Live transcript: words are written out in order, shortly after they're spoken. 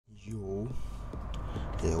Yo,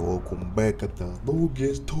 yeah, welcome back at the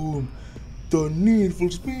bogus tour. The Need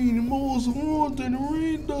for Speed Most Wanted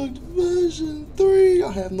Redux version 3.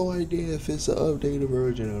 I have no idea if it's an updated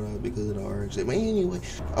version or not because of the RX. But anyway,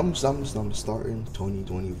 I'm starting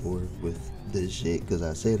 2024 with this shit because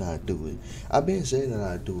I said I'd do it. I've been saying that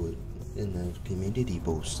I'd do it in the community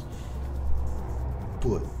post.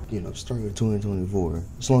 But, you know, starting 2024.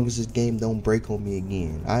 As long as this game don't break on me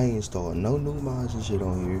again. I ain't installed no new mods and shit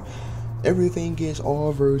on here. Everything is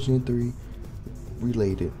all version 3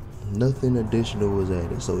 related. Nothing additional was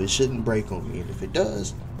added, so it shouldn't break on me. And if it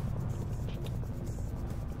does,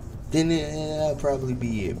 then that'll probably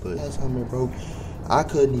be it. But last time it broke, I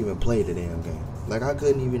couldn't even play the damn game. Like I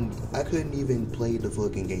couldn't even play the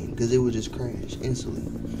fucking game because it would just crash instantly.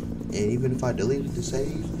 And even if I deleted the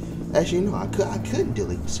save, actually no, I couldn't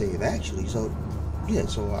delete the save actually. So yeah,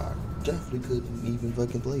 so I definitely couldn't even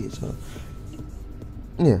fucking play it. So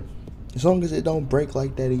yeah, as long as it don't break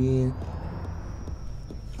like that again,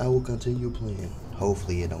 I will continue playing.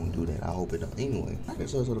 Hopefully it don't do that. I hope it don't. Anyway, I can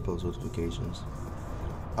start the post notifications.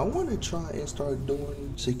 I want to try and start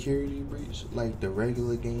doing security breach like the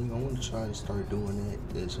regular game. I want to try and start doing that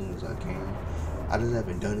as soon as I can. I just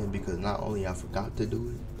haven't done it because not only I forgot to do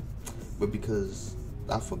it, but because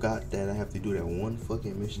I forgot that I have to do that one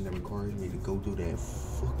fucking mission that requires me to go through that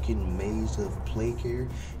fucking maze of play care,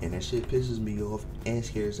 and that shit pisses me off and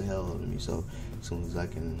scares the hell out of me. So as soon as I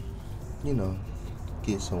can, you know,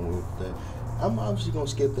 get somewhere with that, I'm obviously gonna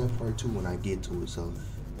skip that part too when I get to it. So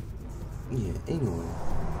yeah, anyway,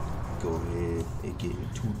 go ahead and get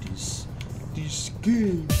into this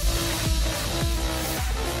game.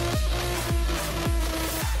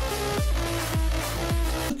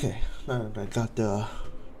 Okay, now that I got the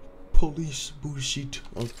police bullshit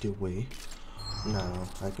out the way, now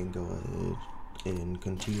I can go ahead and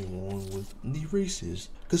continue on with the races.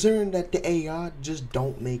 Considering that the AI just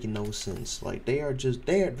don't make no sense. Like they're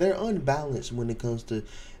unbalanced when it comes to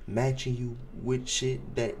matching you with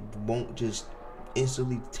shit that won't just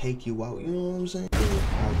instantly take you out. You know what I'm saying?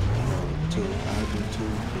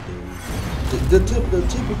 The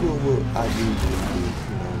typical what I usually do.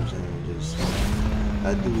 You know what I'm saying? Just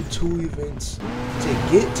I do 2 events to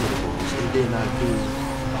get to the boss, and then I do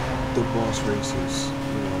the boss races. You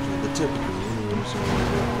know what I'm saying? The typical. You know what I'm saying?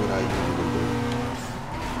 What I usually do.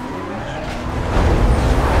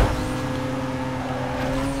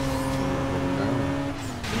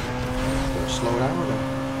 Slow down though.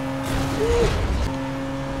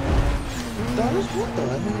 That is what the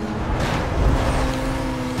hell?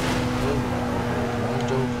 I'm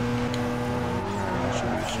joking. I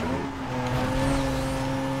should be straight.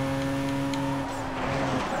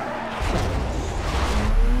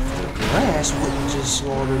 The grass wouldn't just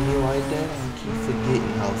slaughter me like that. I keep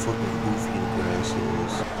forgetting how fucking goofy the grass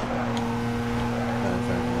is. Matter of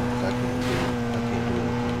fact, I can't do it.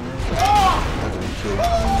 I can kill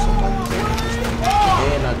somebody.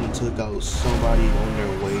 And I done took out somebody on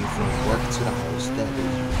their way from work to the house. That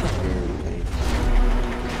is very painful.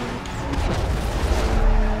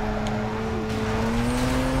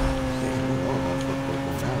 Damn, we all got fucked up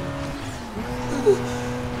on that one.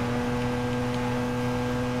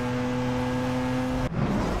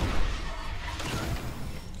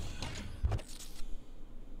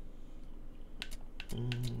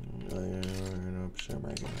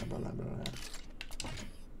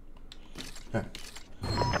 Alright.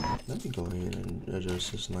 Let me go ahead and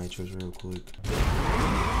adjust this nitrous real quick.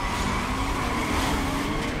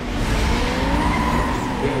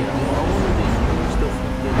 Yeah, I wanted to use the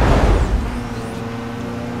fucking...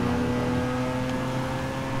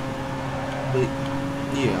 But,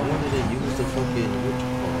 yeah, I wanted to use the fucking,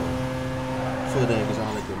 for the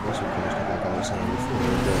exotic and muscle cars, like I was saying before.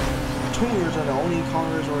 The tuners are the only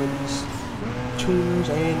cars, or at least tuners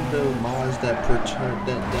and the mods that are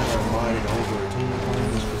modded over a tuner car,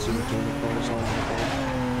 specific tuner cars on the car,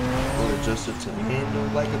 or adjusted to handle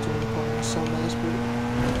like a tuner car in some aspect,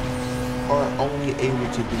 are only able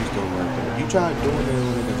to do stuff like that. You try doing it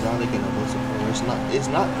with an exotic and a muscle car, it's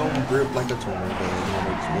not gonna grip like a tuner does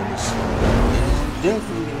when it's slow. And it's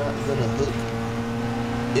definitely not gonna hook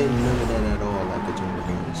in none of that at all like a tuner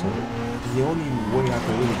game. So the only way I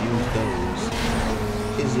can really use those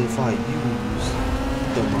is if I use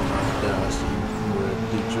the mod that I see where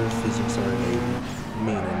the drift physics are enabled,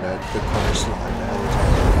 meaning that the car slide the whole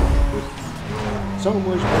time. With so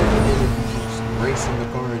much better than if you just racing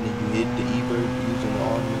the car and then you hit the E-brake using the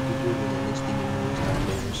automatic drift and then it's not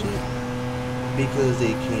doing shit. Because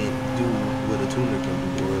they can't do what a tuner can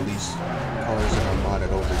do, or at least cars that are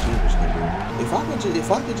modded over tuners can do.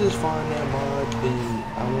 If I could just find that mod, then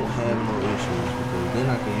I won't have no issues because then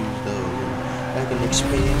I can use those. I can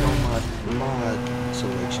expand on my mod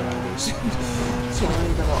selection, I guess. So I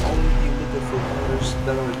ain't gonna only be looking for cars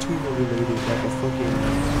that are tuner related, like a fucking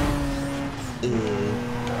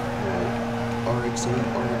RX-8,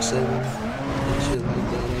 RX-7, and shit like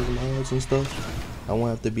that as mods and stuff. I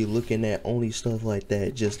won't have to be looking at only stuff like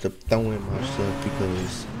that just to throw in my stuff,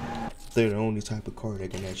 because they're the only type of car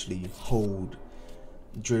that can actually hold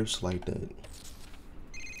drifts like that.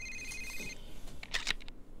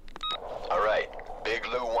 Alright, Big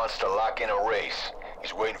Lou wants to lock in a race.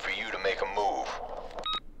 He's waiting for you to make a move.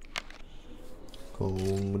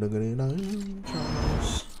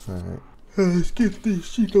 Alright. Let's get this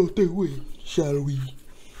shit out the way, shall we?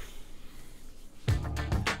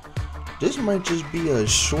 This might just be a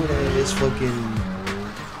short ass fucking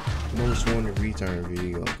most wanted return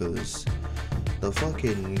video, because the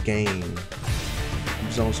fucking game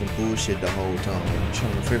was on some bullshit the whole time. I'm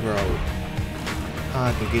trying to figure out how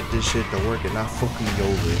I can get this shit to work and not fuck me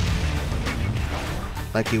over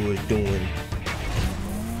like it was doing.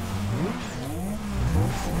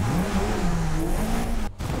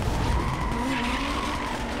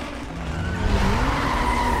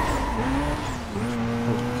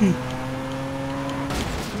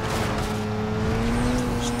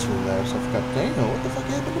 I forgot, damn, what the fuck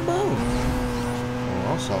happened to Bone?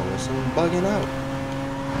 Oh, I saw it, something bugging out.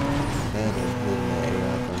 Damn, it's moving the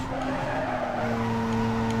AI thing.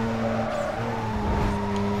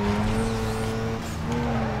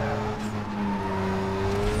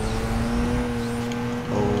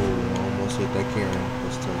 Oh, almost hit that Karen.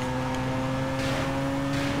 That's tough.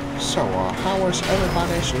 So, how was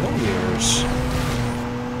everybody's New Year's?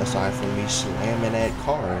 Aside from me slamming that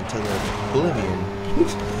car into the oblivion.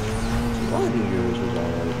 My New Year's was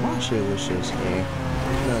alright. My shit was just,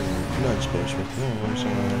 nothing special. You know what I'm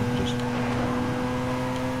saying? Just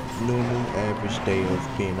normal, average day of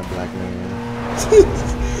being a black man.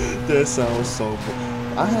 That sounds so good.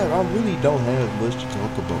 I really don't have much to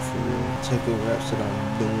talk about for real. Techno raps that I'm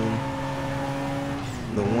doing,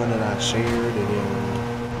 the one that I shared, and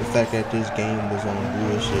then the fact that this game was on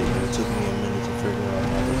bullshit, and it took me a minute to figure out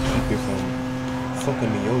how to keep it from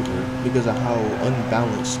fucking me over because of how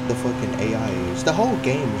unbalanced the fucking AI is. The whole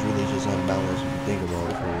game is really just unbalanced if you think about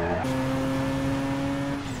it for real.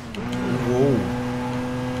 Whoa.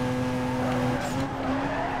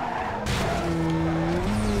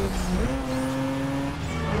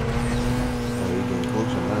 Oh, you're getting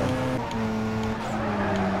closer now.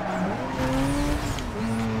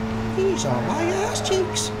 These are my ass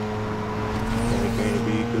cheeks. They're going to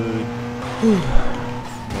be good.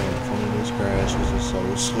 This grass was just so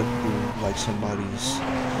slippery, like somebody's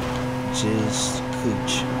jizz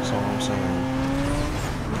cooch. That's all I'm saying.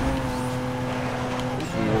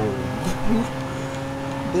 Whoa.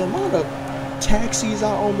 The amount of taxis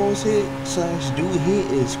I almost hit / do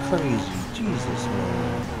hit is crazy. Jesus,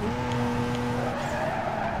 man.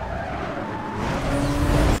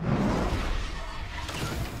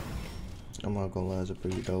 I'm not gonna lie, it's a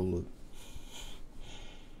pretty dope look.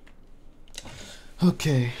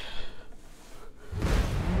 Okay.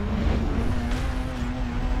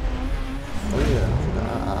 Oh yeah,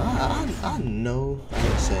 I know I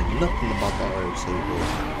ain't said nothing about the RX-8 look.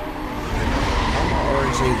 How my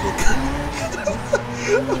RX-8 look?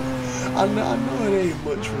 I know it ain't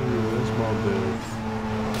much for real, that's my bad.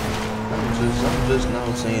 I'm just now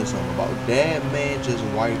saying something about that man just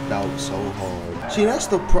wiped out so hard. See, that's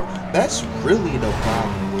really the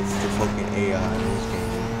problem with the fucking AI in this game.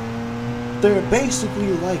 They're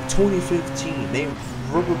basically like 2015. They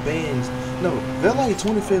rubber bands. No, they're like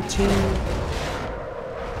 2015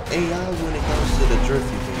 AI when it comes to the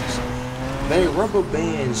drifty things. They rubber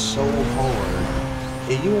band so hard,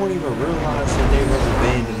 and you won't even realize that they rubber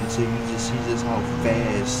banded until you just see just how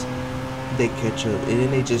fast they catch up, and then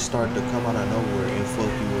they just start to come out of nowhere and fuck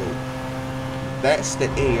you up. That's the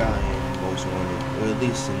AI in Most Wanted, or at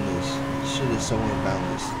least in this. Shit is so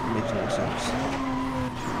imbalanced. It makes no sense.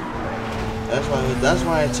 That's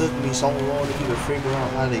why it took me so long to even figure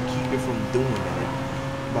out how to keep it from doing that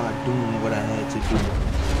by doing what I had to do.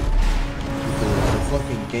 Because the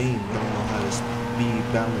fucking game don't know how to be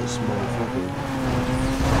balanced, motherfucker.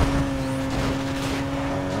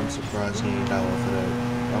 I'm surprised he ain't die for that.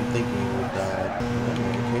 I'm thinking he would die. That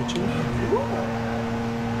man catch him?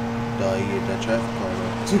 Dog, he hit that traffic car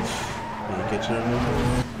though. He ain't catching him no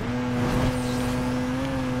more.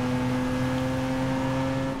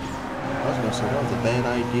 So that was a bad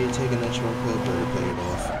idea taking that shortcut, but it paid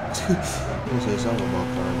off. I'm gonna say something about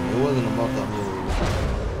farming. It wasn't about the whole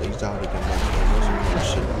exotic and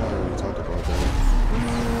most shit. I already talked about that.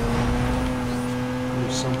 There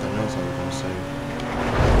was something else I was gonna say.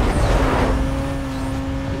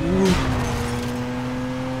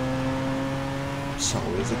 So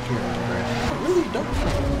is a character, right? I really don't know.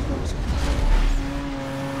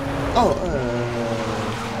 Oh,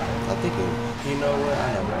 I think you know what? I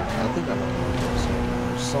know. I think I know what I'm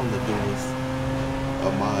saying. Something to do with a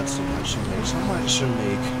mod somebody should make. Somebody should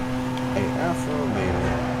make a Afro male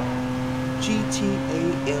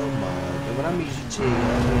GTA mod. And when I mean GTA,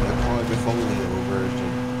 I mean a carbon folio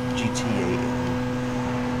version GTA.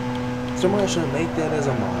 Somebody should make that as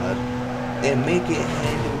a mod and make it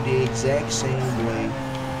handle the exact same way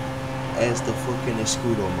as the fucking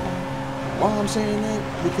Escudo mod. Why I'm saying that?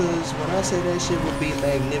 Because when I say that shit would be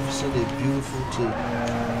magnificent and beautiful to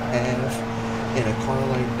have in a car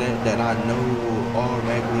like that I know will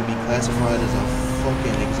automatically be classified as a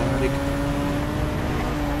fucking exotic.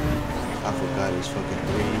 I forgot it's fucking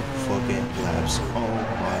 3 fucking laps. Oh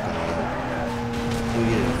my god. But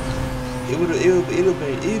yeah,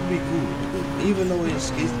 it'd be cool. Even though it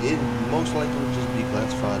most likely would just be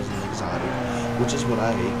classified as an exotic, which is what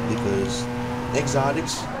I hate because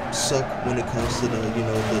exotics suck when it comes to the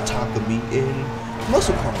the Takumi, and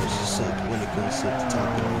muscle cars suck when it comes to the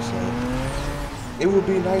Takumi. So it would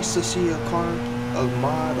be nice to see a car, a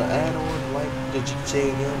mod, an add-on like the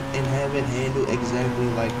GTA and have it handle exactly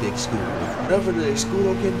like the Escudo. Whatever the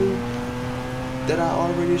Escudo can do that I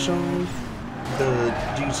already shown, the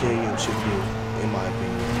GTA should do, in my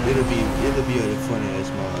opinion. It'll be a fun ass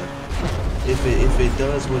mod. If it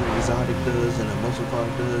does what an exotic does and a muscle car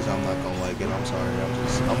does, I'm not gonna like it. I'm sorry.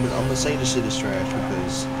 I'm gonna say the shit is trash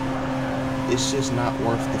because it's just not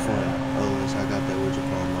worth the fun. Unless I got that what you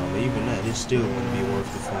call mom. Even that, it still wouldn't be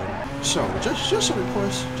worth the fun. So just a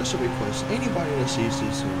request. Anybody that sees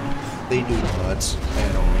this and they do mods,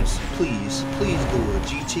 add-ons, please do a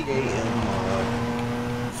GTA mod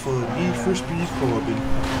for Need for Speed Carbon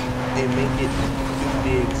and make it do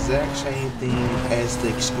the exact same thing as the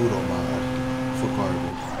Escudo mod for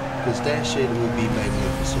Carbon. Because that shit would be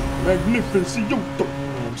magnificent. Magnificent, you know what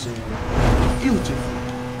I'm saying? Beautiful.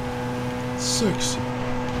 Sexy.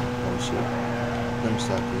 Oh shit. Let me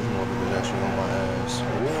stop this motherfucker actually on my ass.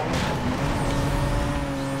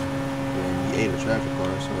 And he ate a traffic car,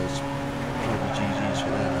 so it's probably GG's for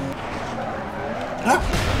that. Ah!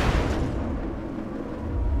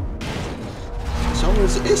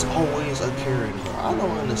 It's always a Karen, bro. I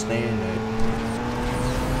don't understand that.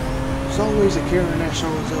 It's always a Karen that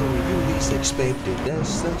shows up when you least expect it.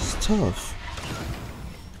 That's tough.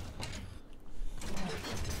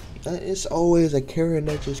 It's always a Karen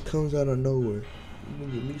that just comes out of nowhere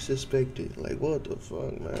when you least expect it. Like, what the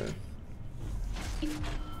fuck, man?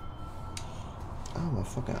 Oh, my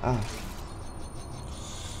fucking eye.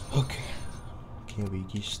 Okay. Can't we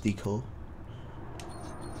get stick hole?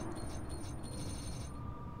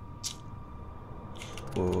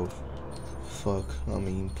 Well, fuck. I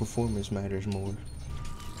mean, performance matters more.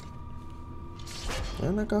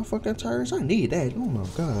 And I got fucking tires. I need that. Oh my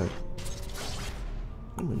god.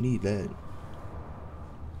 I'm gonna need that.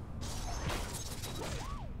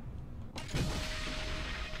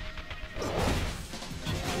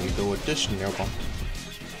 You go with this nigga.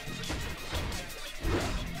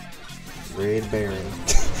 Red Baron.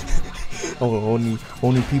 Oh,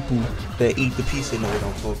 only people that eat the pizza know what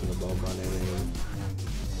I'm talking about by that name.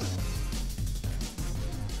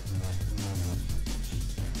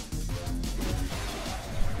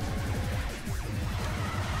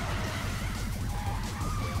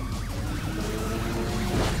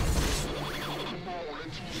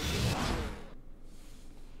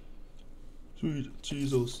 Sweet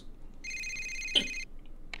Jesus.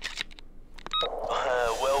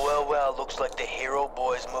 Well, looks like the hero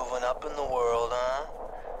boy's moving up in the world, huh?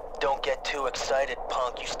 Don't get too excited,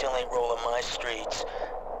 punk. You still ain't rolling my streets.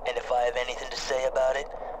 And if I have anything to say about it,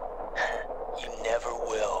 you never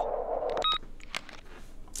will.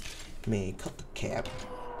 Man, cut the cap.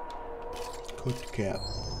 Cut the cap.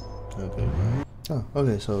 Okay. Oh,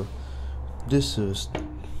 okay, so this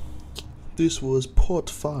was part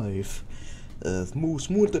 5 of Most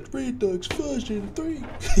Wanted Redux version 3.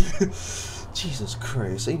 Jesus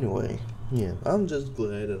Christ. Anyway, yeah, I'm just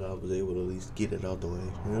glad that I was able to at least get it out the way.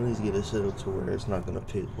 And at least get it settled to where it's not gonna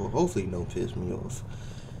piss, well, hopefully don't piss me off.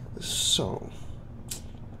 So,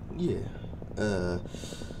 yeah.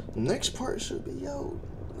 Next part should be out.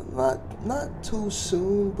 Not too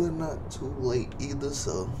soon, but not too late either,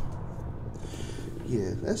 so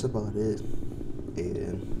yeah, that's about it.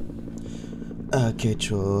 And I'll catch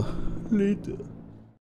y'all later.